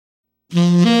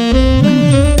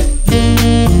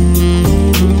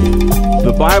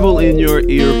Bible in Your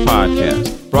Ear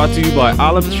podcast, brought to you by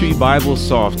Olive Tree Bible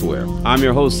Software. I'm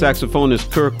your host,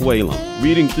 saxophonist Kirk Whalum,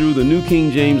 reading through the New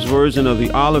King James Version of the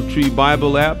Olive Tree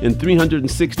Bible app in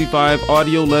 365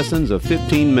 audio lessons of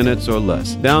 15 minutes or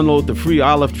less. Download the free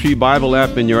Olive Tree Bible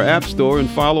app in your app store and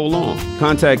follow along.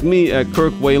 Contact me at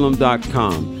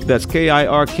kirkwhalum.com. That's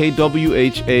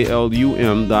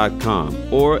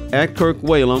KIRKWHALUM.com, or at Kirk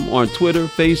Whalum on Twitter,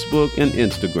 Facebook, and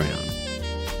Instagram.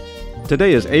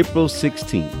 Today is April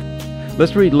 16th.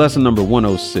 Let's read lesson number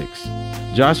 106.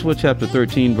 Joshua chapter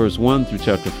 13, verse 1 through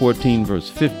chapter 14, verse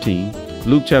 15.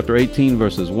 Luke chapter 18,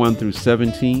 verses 1 through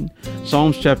 17.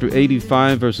 Psalms chapter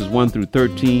 85, verses 1 through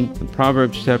 13. And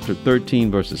Proverbs chapter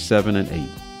 13, verses 7 and 8.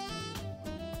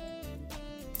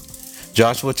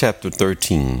 Joshua chapter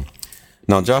 13.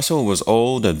 Now Joshua was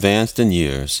old, advanced in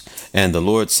years, and the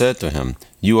Lord said to him,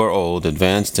 You are old,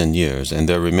 advanced in years, and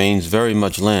there remains very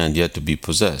much land yet to be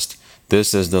possessed.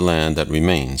 This is the land that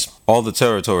remains, all the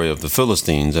territory of the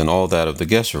Philistines and all that of the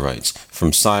Geshurites,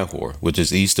 from Sihor, which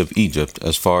is east of Egypt,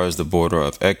 as far as the border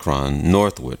of Ekron,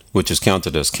 northward, which is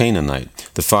counted as Canaanite,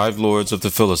 the 5 lords of the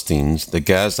Philistines, the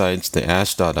Gazites, the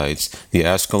Ashdodites, the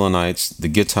Ashkelonites, the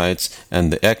Gittites,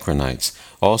 and the Ekronites,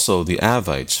 also the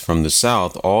Avites, from the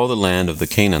south all the land of the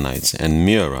Canaanites, and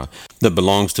Mearah, that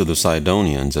belongs to the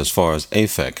Sidonians, as far as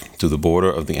Aphek, to the border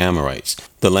of the Amorites,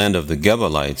 the land of the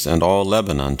Gebalites, and all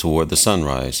Lebanon toward the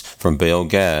sunrise, from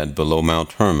Baal-Gad below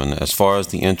Mount Hermon, as far as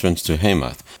the entrance to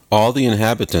Hamath, all the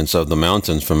inhabitants of the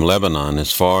mountains from Lebanon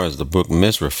as far as the brook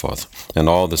Misrephoth, and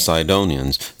all the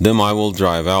Sidonians, them I will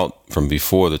drive out from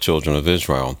before the children of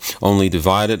Israel, only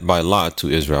divide it by lot to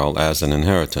Israel as an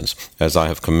inheritance, as I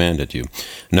have commanded you.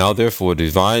 Now therefore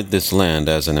divide this land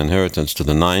as an inheritance to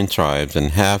the 9 tribes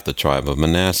and half the tribe of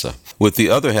Manasseh. With the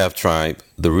other half tribe,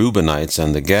 the Reubenites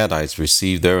and the Gadites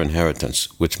received their inheritance,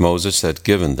 which Moses had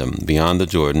given them, beyond the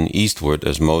Jordan, eastward,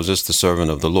 as Moses the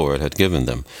servant of the Lord had given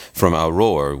them, from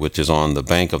Aroer, which is on the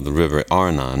bank of the river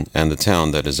Arnon, and the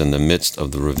town that is in the midst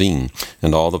of the ravine,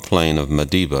 and all the plain of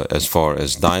Medeba, as far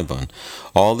as Dibon,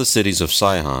 all the cities of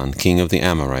Sihon, king of the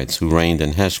Amorites, who reigned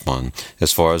in Heshbon,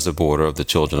 as far as the border of the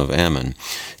children of Ammon,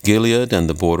 Gilead, and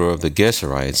the border of the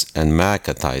Geshurites and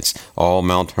Maacathites, all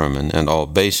Mount Hermon, and all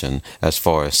Bashan, as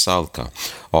far as Salcah,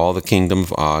 all the kingdom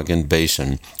of Og and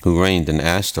Bashan, who reigned in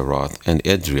Ashtaroth, and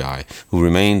Edrei, who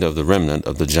remained of the remnant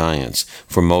of the giants.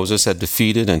 For Moses had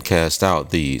defeated and cast out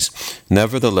these.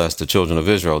 Nevertheless, the children of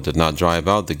Israel did not drive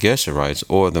out the Geshurites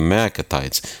or the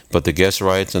Maacathites, but the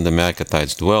Geshurites and the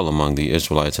Maacathites dwell among the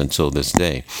Israelites until this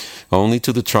day. Only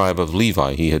to the tribe of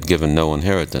Levi he had given no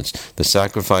inheritance. The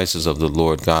sacrifices of the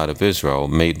Lord God of Israel,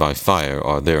 made by fire,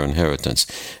 are their inheritance,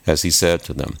 as he said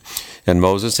to them. And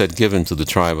Moses had given to the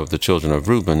tribe of the children of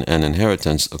Reuben an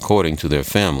inheritance according to their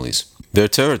families. Their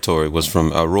territory was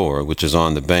from Aroer, which is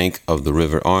on the bank of the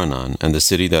river Arnon, and the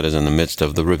city that is in the midst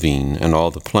of the ravine, and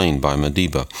all the plain by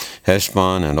Medeba,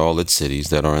 Heshbon and all its cities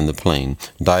that are in the plain,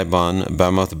 Dibon,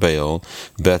 Bamoth Baal,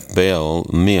 Beth Baal,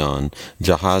 Meon,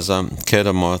 Jahaza,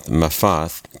 Kedemoth,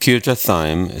 Mephath,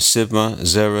 Kirjathaim, Sibmah,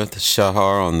 Zereth,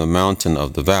 Shahar on the mountain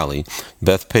of the valley,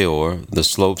 Beth Peor, the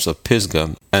slopes of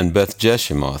Pisgah, and Beth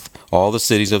Jeshimoth, all the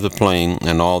cities of the plain,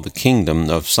 and all the kingdom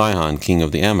of Sihon king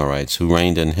of the Amorites, who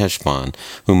reigned in Heshbon,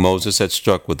 whom Moses had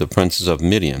struck with the princes of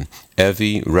Midian,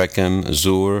 Evi, Rechem,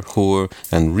 Zur, Hur,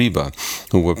 and Reba,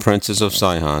 who were princes of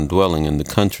Sihon, dwelling in the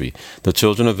country. The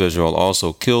children of Israel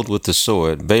also killed with the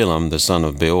sword Balaam the son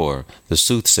of Beor, the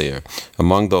soothsayer,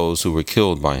 among those who were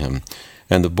killed by him.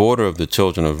 And the border of the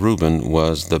children of Reuben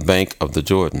was the bank of the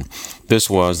Jordan. This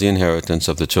was the inheritance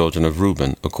of the children of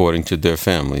Reuben, according to their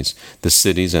families, the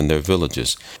cities and their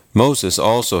villages. Moses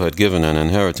also had given an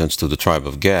inheritance to the tribe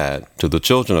of Gad, to the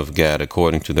children of Gad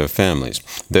according to their families.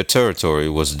 Their territory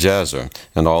was Jazer,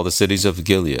 and all the cities of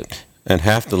Gilead, and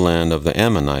half the land of the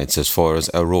Ammonites as far as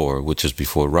Aroer, which is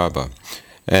before Rabbah,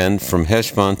 and from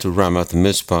Heshbon to Ramath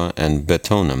Mizpah and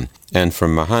Betonim, and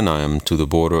from Mahanaim to the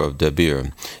border of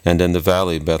Debir, and in the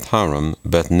valley Beth-haram,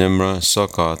 Beth-nimrah,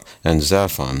 Succoth, and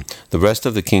Zaphon, the rest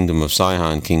of the kingdom of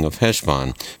Sihon king of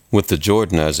Heshbon, with the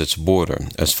Jordan as its border,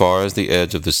 as far as the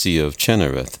edge of the sea of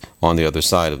Chinnereth, on the other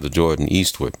side of the Jordan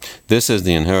eastward. This is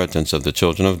the inheritance of the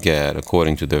children of Gad,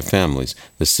 according to their families,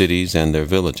 the cities and their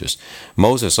villages.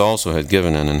 Moses also had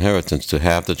given an inheritance to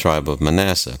half the tribe of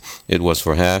Manasseh. It was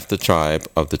for half the tribe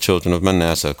of the children of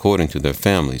Manasseh, according to their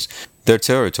families. Their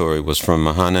territory was from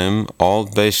Mahanaim, all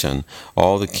Bashan,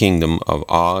 all the kingdom of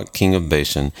Og, king of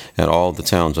Bashan, and all the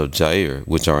towns of Jair,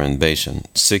 which are in Bashan,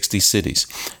 60 cities,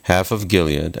 half of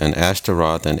Gilead, and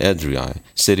Ashtaroth and Edrei,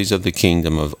 cities of the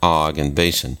kingdom of Og and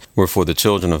Bashan, were for the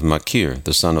children of Machir,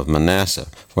 the son of Manasseh,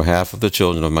 for half of the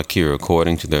children of Machir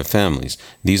according to their families.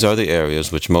 These are the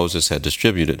areas which Moses had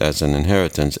distributed as an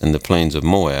inheritance in the plains of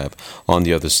Moab, on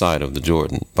the other side of the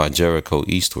Jordan, by Jericho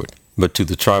eastward. But to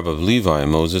the tribe of Levi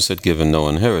Moses had given no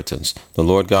inheritance. The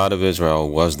Lord God of Israel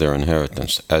was their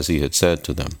inheritance, as he had said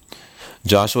to them.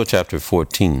 Joshua chapter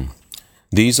 14.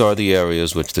 These are the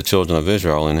areas which the children of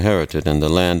Israel inherited in the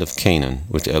land of Canaan,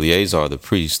 which Eleazar the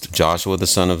priest, Joshua the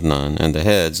son of Nun, and the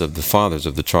heads of the fathers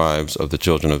of the tribes of the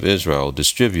children of Israel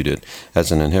distributed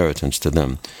as an inheritance to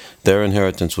them. Their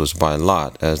inheritance was by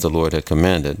lot, as the Lord had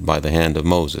commanded by the hand of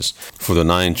Moses, for the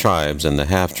 9 tribes and the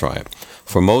half-tribe.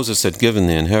 For Moses had given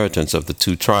the inheritance of the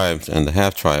 2 tribes and the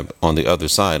half-tribe on the other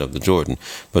side of the Jordan,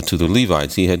 but to the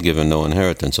Levites he had given no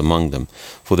inheritance among them.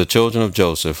 For the children of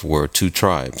Joseph were 2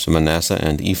 tribes, Manasseh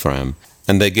and Ephraim,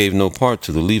 and they gave no part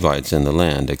to the Levites in the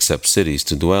land, except cities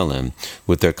to dwell in,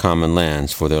 with their common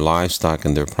lands for their livestock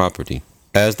and their property.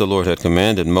 As the Lord had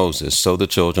commanded Moses, so the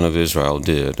children of Israel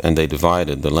did, and they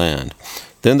divided the land.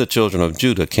 Then the children of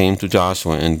Judah came to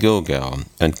Joshua in Gilgal,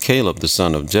 and Caleb the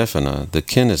son of Jephunneh the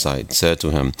Kenizzite said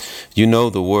to him, You know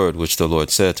the word which the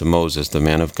Lord said to Moses the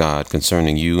man of God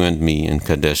concerning you and me in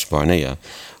Kadesh Barnea.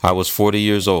 I was 40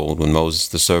 years old when Moses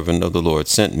the servant of the Lord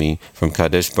sent me from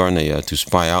Kadesh Barnea to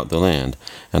spy out the land,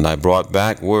 and I brought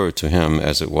back word to him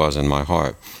as it was in my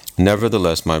heart.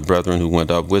 Nevertheless, my brethren who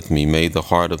went up with me made the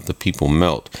heart of the people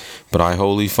melt, but I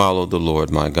wholly followed the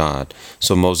Lord my God.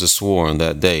 So Moses swore on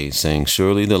that day, saying,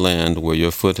 Surely the land where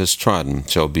your foot has trodden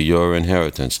shall be your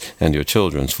inheritance and your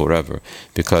children's forever,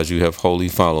 because you have wholly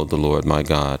followed the Lord my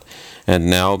God. And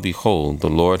now, behold, the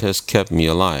Lord has kept me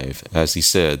alive, as he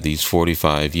said, these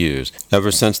 45 years,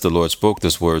 ever since the Lord spoke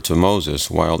this word to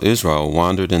Moses, while Israel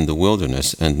wandered in the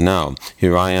wilderness, and now,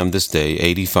 here I am this day,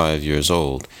 85 years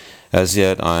old. As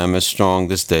yet I am as strong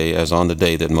this day as on the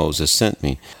day that Moses sent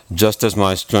me. Just as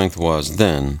my strength was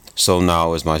then, so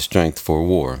now is my strength for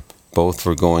war, both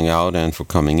for going out and for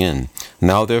coming in.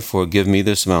 Now therefore give me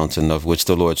this mountain of which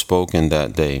the Lord spoke in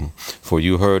that day. For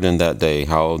you heard in that day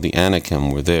how the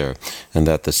Anakim were there, and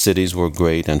that the cities were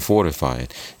great and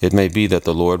fortified. It may be that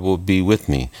the Lord will be with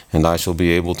me, and I shall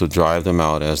be able to drive them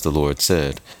out as the Lord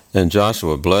said. And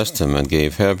Joshua blessed him and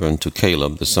gave Hebron to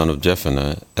Caleb the son of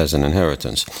Jephunneh as an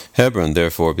inheritance. Hebron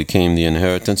therefore became the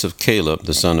inheritance of Caleb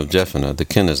the son of Jephunneh the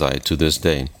Kenizzite to this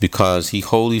day, because he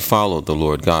wholly followed the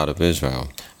Lord God of Israel.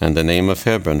 And the name of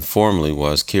Hebron formerly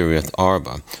was Kiriath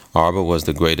Arba. Arba was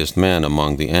the greatest man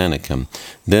among the Anakim.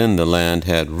 Then the land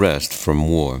had rest from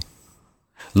war.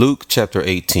 Luke chapter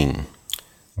 18.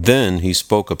 Then he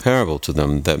spoke a parable to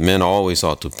them that men always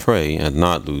ought to pray and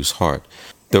not lose heart.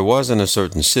 There was in a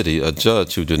certain city a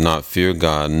judge who did not fear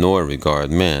God nor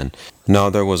regard man. Now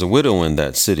there was a widow in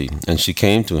that city, and she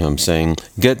came to him, saying,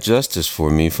 Get justice for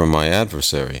me from my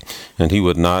adversary. And he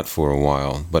would not for a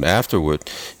while. But afterward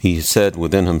he said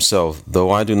within himself,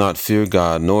 Though I do not fear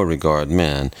God nor regard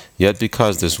man, yet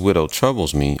because this widow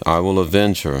troubles me, I will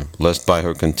avenge her, lest by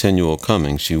her continual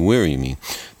coming she weary me.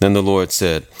 Then the Lord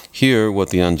said, Hear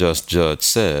what the unjust judge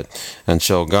said. And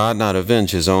shall God not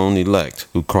avenge his own elect,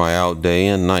 who cry out day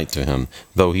and night to him,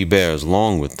 though he bears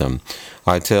long with them?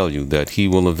 I tell you that he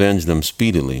will avenge them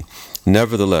speedily.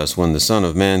 Nevertheless, when the Son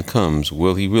of Man comes,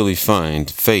 will he really find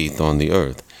faith on the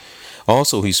earth?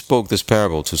 Also he spoke this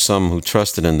parable to some who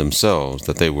trusted in themselves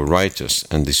that they were righteous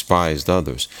and despised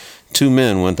others. 2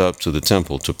 men went up to the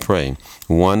temple to pray,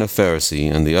 one a Pharisee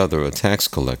and the other a tax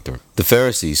collector. The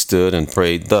Pharisee stood and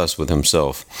prayed thus with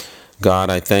himself,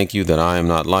 God, I thank you that I am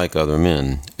not like other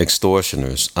men,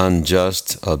 extortioners,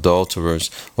 unjust, adulterers,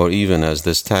 or even as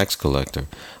this tax collector.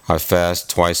 I fast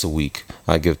twice a week.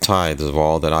 I give tithes of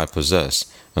all that I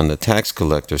possess. And the tax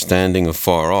collector, standing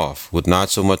afar off, would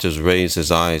not so much as raise his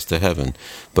eyes to heaven,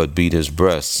 but beat his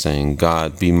breast, saying,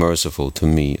 God, be merciful to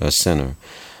me, a sinner.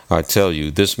 I tell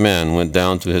you, this man went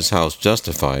down to his house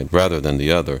justified rather than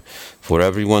the other. For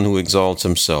everyone who exalts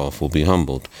himself will be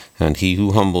humbled, and he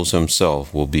who humbles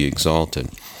himself will be exalted.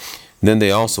 Then they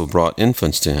also brought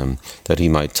infants to him, that he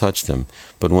might touch them.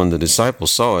 But when the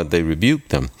disciples saw it, they rebuked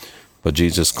them. But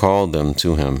Jesus called them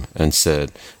to him, and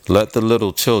said, Let the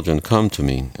little children come to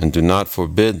me, and do not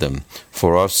forbid them,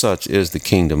 for of such is the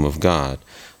kingdom of God.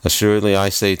 Assuredly I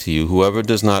say to you, whoever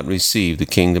does not receive the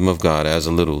kingdom of God as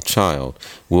a little child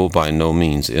will by no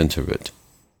means enter it.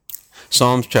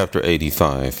 Psalms chapter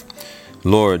 85.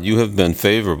 Lord, you have been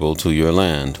favorable to your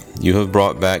land. You have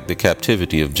brought back the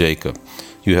captivity of Jacob.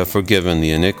 You have forgiven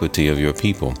the iniquity of your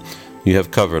people. You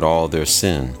have covered all their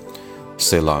sin.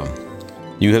 Selah.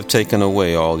 You have taken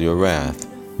away all your wrath.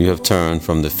 You have turned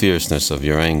from the fierceness of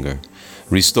your anger.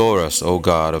 Restore us, O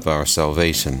God of our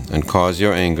salvation, and cause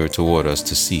your anger toward us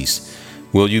to cease.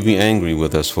 Will you be angry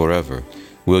with us forever?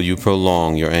 Will you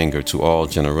prolong your anger to all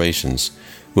generations?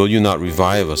 Will you not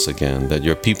revive us again, that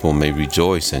your people may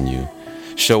rejoice in you?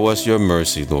 Show us your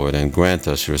mercy, Lord, and grant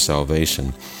us your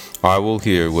salvation. I will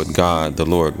hear what God the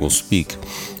Lord will speak,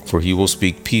 for he will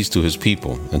speak peace to his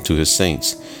people and to his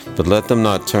saints. But let them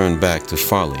not turn back to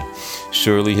folly.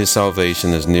 Surely his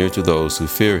salvation is near to those who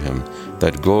fear him,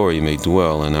 that glory may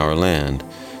dwell in our land.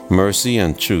 Mercy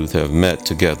and truth have met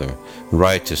together.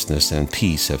 Righteousness and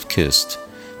peace have kissed.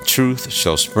 Truth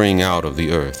shall spring out of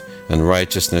the earth, and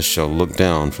righteousness shall look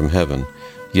down from heaven.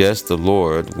 Yes, the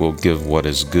Lord will give what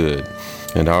is good,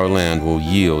 and our land will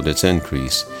yield its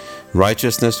increase.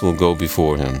 Righteousness will go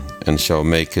before him, and shall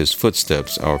make his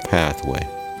footsteps our pathway.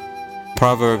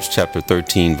 Proverbs chapter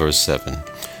 13, verse 7.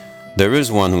 There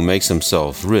is one who makes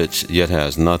himself rich, yet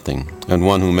has nothing, and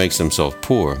one who makes himself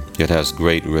poor, yet has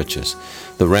great riches.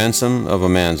 The ransom of a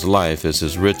man's life is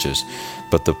his riches,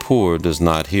 but the poor does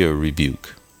not hear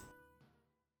rebuke.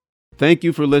 Thank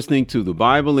you for listening to the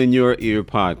Bible in Your Ear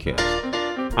podcast.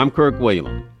 I'm Kirk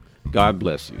Whalum. God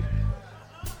bless you.